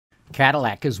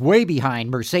Cadillac is way behind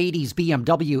Mercedes,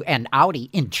 BMW, and Audi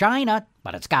in China,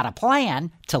 but it's got a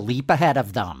plan to leap ahead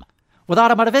of them. With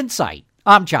Automotive Insight,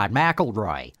 I'm John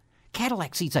McElroy.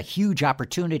 Cadillac sees a huge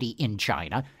opportunity in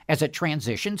China as it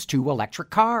transitions to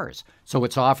electric cars, so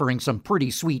it's offering some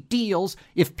pretty sweet deals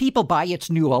if people buy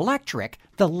its new electric,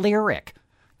 the Lyriq.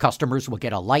 Customers will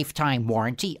get a lifetime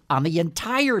warranty on the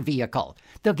entire vehicle.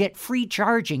 They'll get free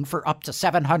charging for up to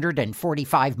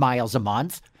 745 miles a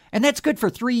month, and that's good for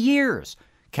 3 years.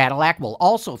 Cadillac will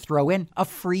also throw in a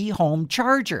free home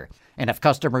charger, and if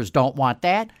customers don't want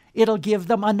that, it'll give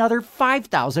them another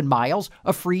 5,000 miles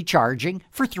of free charging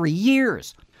for 3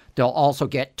 years. They'll also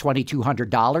get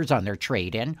 $2,200 on their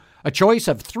trade-in, a choice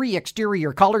of 3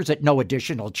 exterior colors at no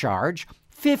additional charge,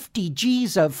 50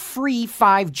 Gs of free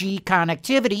 5G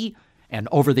connectivity, and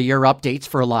over-the-air updates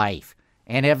for life.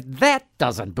 And if that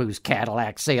doesn't boost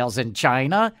Cadillac sales in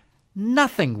China,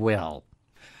 nothing will.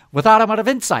 With Automotive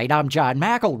Insight, I'm John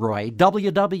McElroy,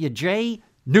 WWJ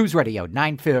News Radio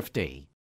 950.